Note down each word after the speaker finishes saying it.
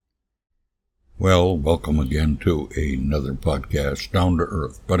Well, welcome again to another podcast, Down to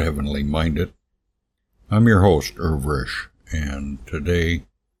Earth but Heavenly Minded. I'm your host, Irv Risch, and today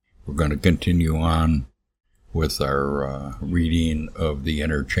we're going to continue on with our reading of The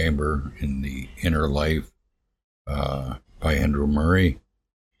Inner Chamber in the Inner Life by Andrew Murray.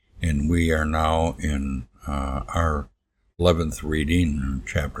 And we are now in our 11th reading,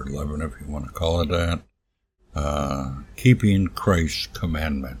 chapter 11, if you want to call it that, Keeping Christ's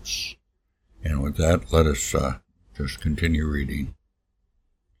Commandments. And with that, let us just continue reading.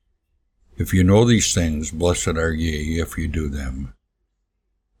 If you know these things, blessed are ye if you do them.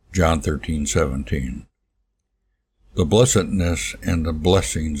 John 13:17. The blessedness and the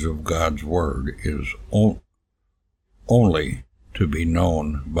blessings of God's Word is only to be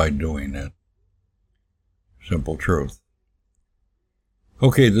known by doing it. Simple truth.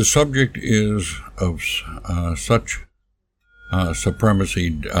 Okay, the subject is of such supreme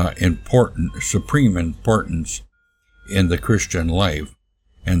importance in the Christian life,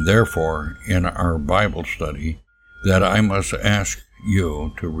 and therefore in our Bible study, that I must ask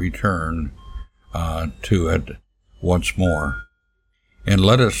you to return to it once more. And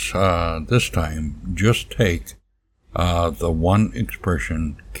let us this time just take the one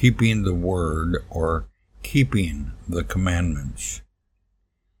expression, keeping the word or keeping the commandments.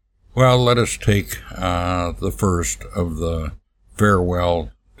 Well, let us take the first of the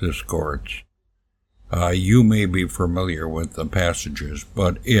farewell discourse. You may be familiar with the passages,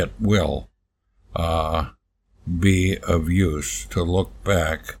 but it will be of use to look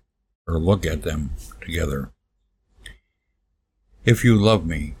back or look at them together. If you love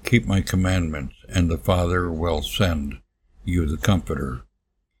me, keep my commandments, and the Father will send you the Comforter.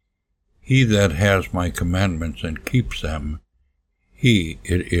 He that has my commandments and keeps them, he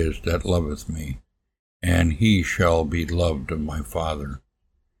it is that loveth me, and he shall be loved of my Father.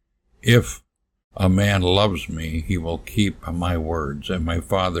 If a man loves me, he will keep my words, and my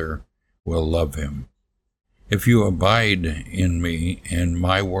Father will love him. If you abide in me, and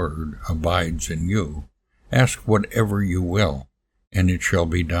my word abides in you, ask whatever you will, and it shall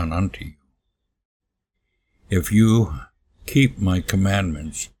be done unto you. If you keep my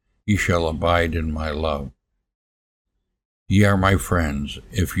commandments, ye shall abide in my love. Ye are my friends,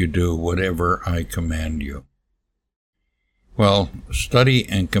 if you do whatever I command you. Well, study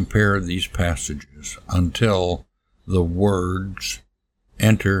and compare these passages until the words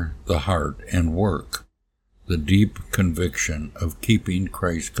enter the heart and work the deep conviction of keeping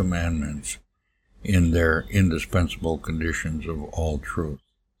Christ's commandments in their indispensable conditions of all truth.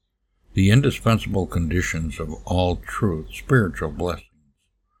 The indispensable conditions of all truth, spiritual blessings,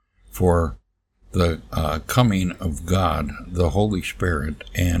 for the coming of God, the Holy Spirit,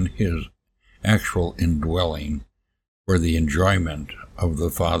 and His actual indwelling for the enjoyment of the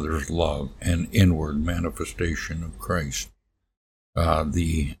Father's love and inward manifestation of Christ,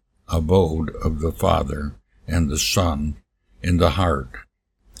 the abode of the Father and the Son in the heart,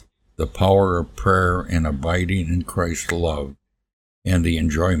 the power of prayer and abiding in Christ's love, and the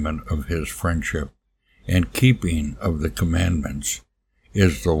enjoyment of His friendship and keeping of the commandments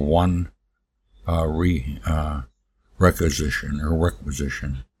is the one requisition,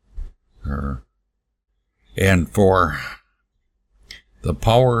 and for the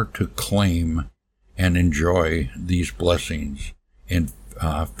power to claim and enjoy these blessings in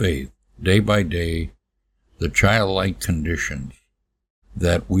faith, day by day, the childlike conditions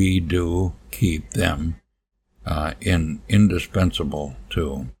that we do keep them indispensable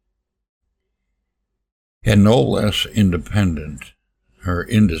to. And no less independent or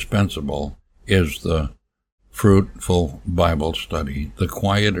indispensable is the fruitful Bible study, the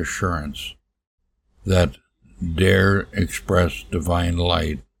quiet assurance that dare express divine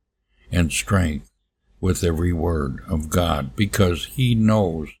light and strength with every word of God, because He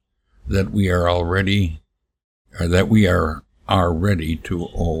knows that we are ready to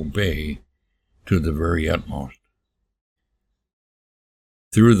obey to the very utmost.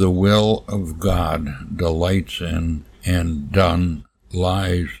 Through the will of God delights in and done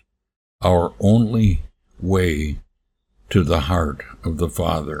lies our only way to the heart of the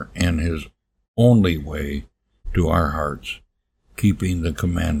Father, and His only way to our hearts, keeping the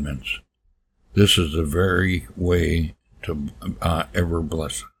commandments. This is the very way to ever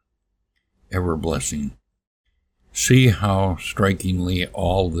blessing. See how strikingly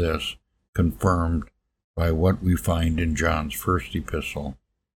all this confirmed by what we find in John's first epistle.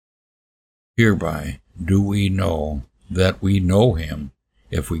 Hereby do we know that we know Him,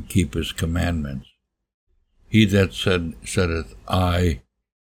 if we keep His commandments. He that saith, I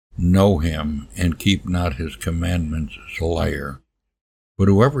know Him, and keep not His commandments, is a liar, But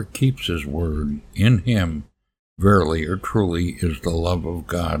whoever keeps his word, in him verily or truly is the love of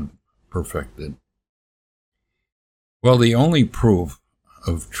God perfected. Well, the only proof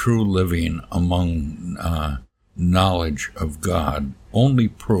of true living among knowledge of God only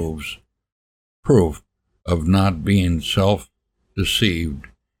proof of not being self-deceived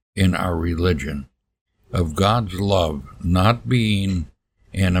in our religion, of God's love not being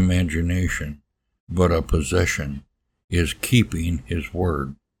an imagination, but a possession, is keeping his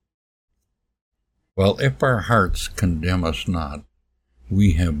word. Well, if our hearts condemn us not,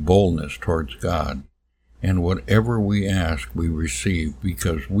 we have boldness towards God, and whatever we ask we receive,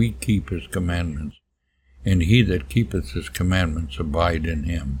 because we keep his commandments, and he that keepeth his commandments abide in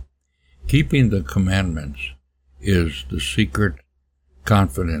him. Keeping the commandments is the secret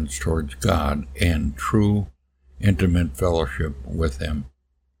confidence towards God and true intimate fellowship with him.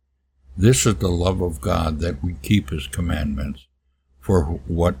 This is the love of God, that we keep his commandments, for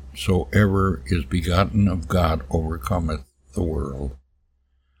whatsoever is begotten of God overcometh the world.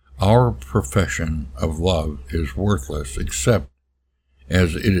 Our profession of love is worthless except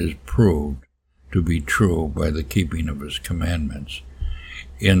as it is proved to be true by the keeping of his commandments.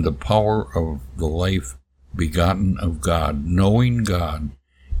 In the power of the life begotten of God, knowing God,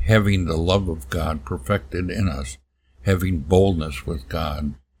 having the love of God perfected in us, having boldness with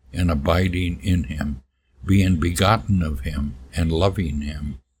God, and abiding in him, being begotten of him, and loving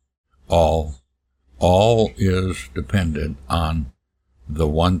him, all is dependent on the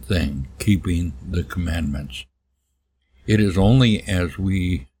one thing, keeping the commandments. It is only as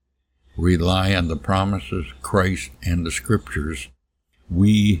we rely on the promises of Christ and the Scriptures,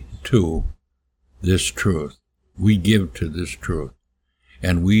 we too, this truth, we give to this truth,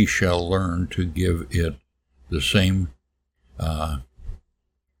 and we shall learn to give it the same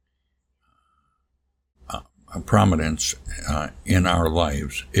prominence in our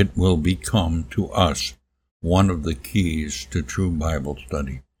lives. It will become to us one of the keys to true Bible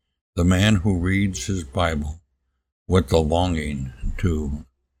study. The man who reads his Bible with the longing to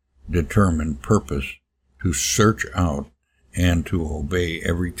determine purpose, to search out and to obey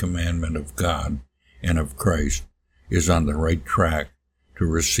every commandment of God and of Christ, is on the right track to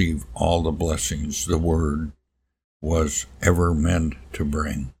receive all the blessings the Word was ever meant to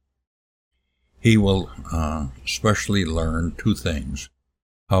bring. He will especially learn two things: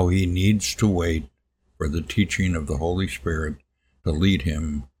 how he needs to wait for the teaching of the Holy Spirit to lead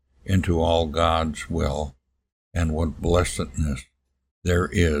him into all God's will, and what blessedness there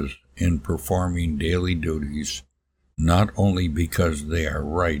is in performing daily duties, not only because they are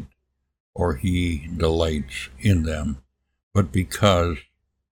right or he delights in them, but because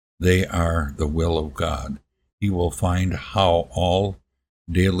they are the will of God. He will find how all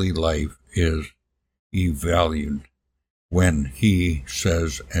daily life is evaluated when he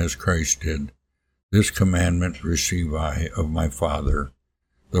says, as Christ did, "This commandment receive I of my Father,"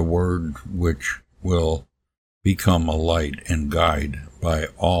 the word which will become a light and guide by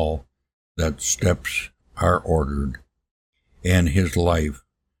all that steps are ordered, and his life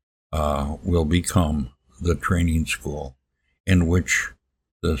will become the training school in which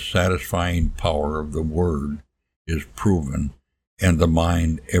the satisfying power of the Word is proven, and the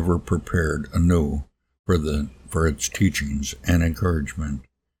mind ever prepared anew for its teachings and encouragement.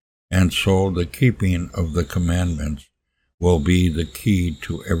 And so the keeping of the commandments will be the key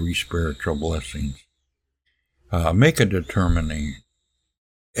to every spiritual blessing. Make a determining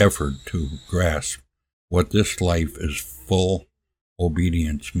effort to grasp what this life is full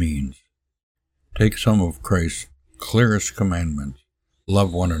obedience means. Take some of Christ's clearest commandments.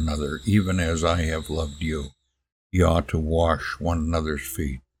 Love one another, even as I have loved you. Ye ought to wash one another's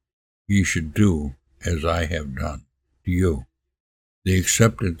feet. Ye should do as I have done to you. The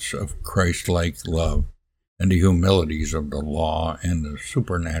acceptance of Christ-like love and the humilities of the law and the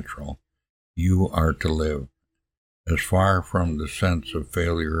supernatural, you are to live, as far from the sense of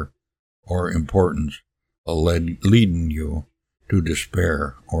failure or importance leading you to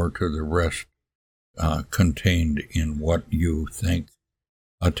despair or to the rest contained in what you think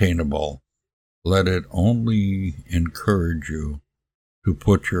attainable. Let it only encourage you to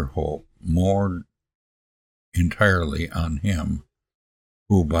put your hope more entirely on him,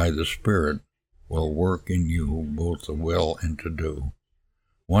 who by the Spirit will work in you both the will and to do.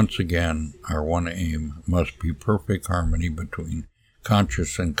 Once again, our one aim must be perfect harmony between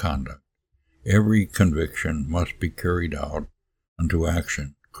conscience and conduct. Every conviction must be carried out unto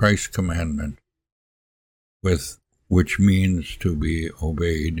action. Christ's commandment, with which means to be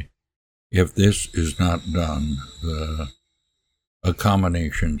obeyed. If this is not done, the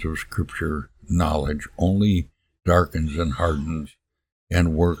accommodations of Scripture knowledge only darkens and hardens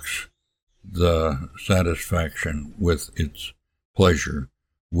and works the satisfaction with its pleasure,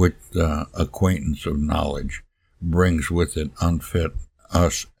 which the acquaintance of knowledge brings with it,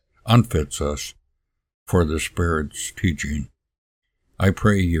 unfits us for the Spirit's teaching. I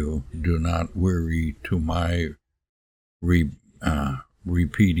pray you do not weary to my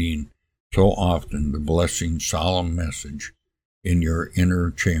repeating so often the blessing solemn message in your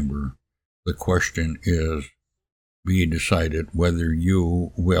inner chamber. The question is, be decided whether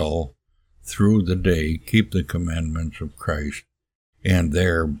you will, through the day, keep the commandments of Christ, and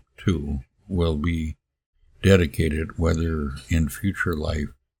there, too, will be dedicated whether in future life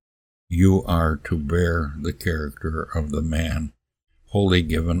you are to bear the character of the man wholly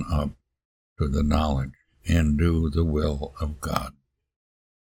given up to the knowledge and do the will of God.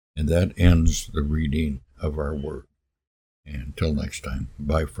 And that ends the reading of our word. And until next time,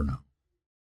 bye for now.